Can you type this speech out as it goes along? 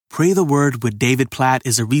Pray the Word with David Platt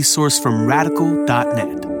is a resource from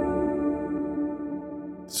radical.net.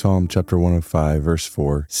 Psalm chapter 105, verse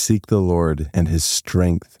 4, seek the Lord and his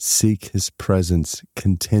strength. Seek his presence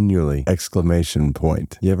continually! Exclamation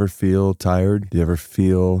point. You ever feel tired? Do you ever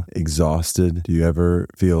feel exhausted? Do you ever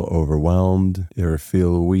feel overwhelmed? Do you ever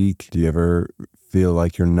feel weak? Do you ever feel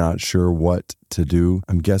like you're not sure what to do?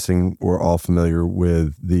 I'm guessing we're all familiar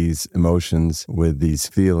with these emotions, with these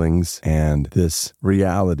feelings, and this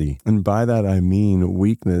reality. And by that I mean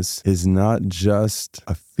weakness is not just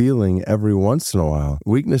a feeling every once in a while.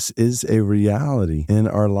 Weakness is a reality in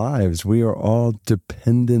our lives. We are all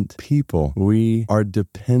dependent people. We are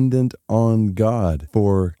dependent on God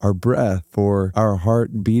for our breath, for our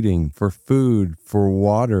heart beating, for food, for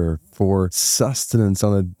water, for sustenance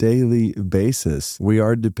on a daily basis. We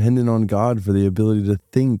are dependent on God for the ability to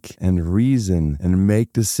think and reason and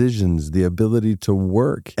make decisions, the ability to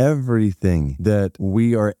work. Everything that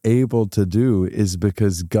we are able to do is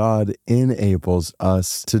because God enables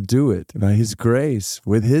us to do it by his grace,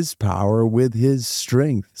 with his power, with his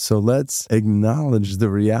strength. So let's acknowledge the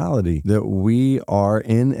reality that we are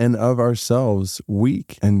in and of ourselves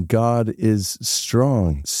weak and God is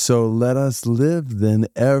strong. So let us live then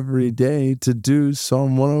every day to do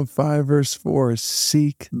Psalm 105 verse 4,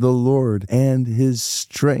 seek the Lord and his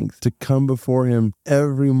strength, to come before him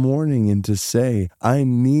every morning and to say, I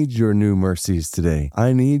need your new mercies today.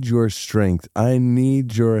 I need your strength. I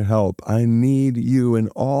need your help. I need you in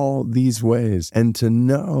all these ways. And to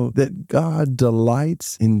know that God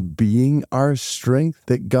delights in being our strength,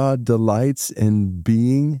 that God delights in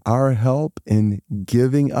being our help, in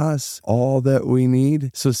giving us all that we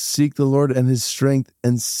need. So seek the Lord and his strength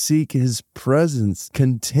and seek his presence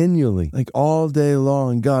continually, like all day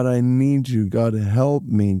long. God, I need you. God, help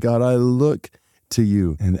me. God, I look to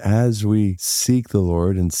you. And as we seek the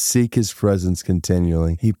Lord and seek his presence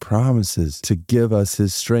continually, he promises to give us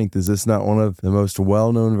his strength. Is this not one of the most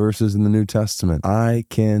well-known verses in the New Testament? I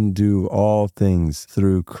can do all things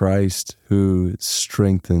through Christ who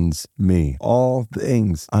strengthens me. All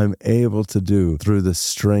things I'm able to do through the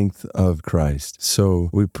strength of Christ. So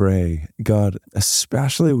we pray, God,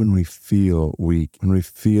 especially when we feel weak, when we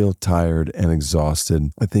feel tired and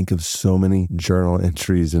exhausted. I think of so many journal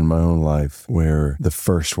entries in my own life where the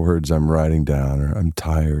first words I'm writing down are, I'm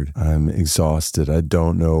tired, I'm exhausted, I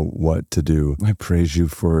don't know what to do. I praise you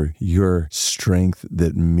for your strength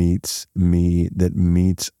that meets me, that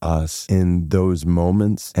meets us in those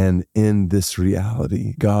moments and in this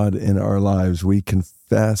reality. God, in our lives, we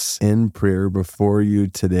confess in prayer before you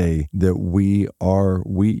today that we are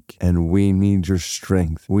weak and we need your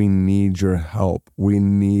strength. We need your help. We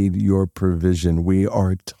need your provision. We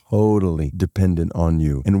are totally dependent on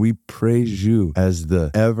you. And we praise you as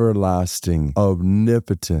the everlasting,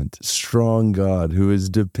 omnipotent, strong God who is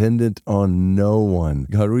dependent on no one.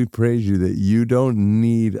 God, we praise you that you don't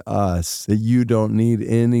need us, that you don't need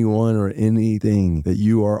anyone or anything, that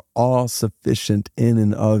you are all sufficient in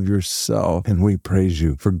and of yourself. And we praise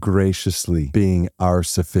you for graciously being our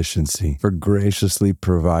sufficiency, for graciously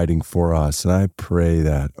providing for us. And I pray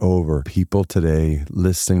that over people today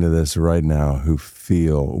listening to this right now who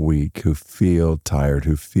feel weak, who feel tired,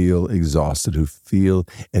 who feel exhausted, who feel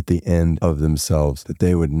at the end of themselves, that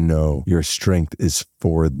they would know your strength is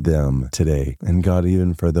for them today. And God,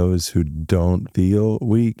 even for those who don't feel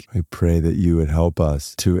weak, I pray that you would help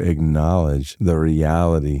us to acknowledge the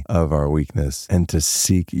reality of our weakness and to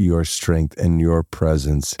seek your strength and your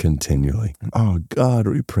presence continually. Oh God,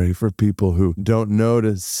 we pray for people who don't know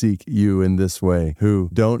to seek you in this way, who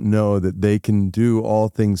don't know that they can do all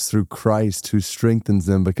things through Christ who strengthens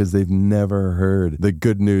them because they've never heard the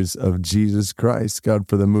good news of Jesus Christ. God,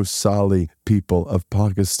 for the Musali people of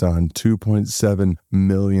Pakistan, 2.7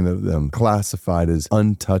 million of them classified as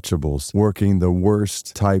untouchables, working the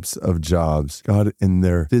worst types of jobs. God, in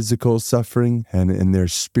their physical suffering and in their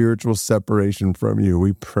spiritual separation from you,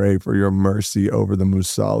 we pray for your mercy over the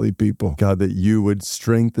Musali people. God, that you would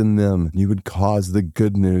strengthen them. You would cause the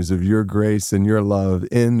good news of your grace and your love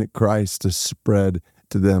in Christ to spread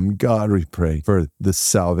to them. God, we pray for the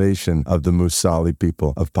salvation of the Musali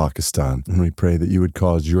people of Pakistan. And we pray that you would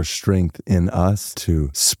cause your strength in us to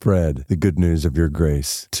spread the good news of your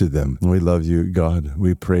grace to them. And we love you, God.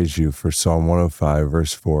 We praise you for Psalm 105,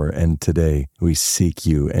 verse 4. And today we seek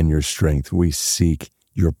you and your strength. We seek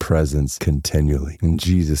your presence continually. In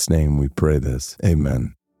Jesus' name we pray this.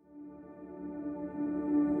 Amen.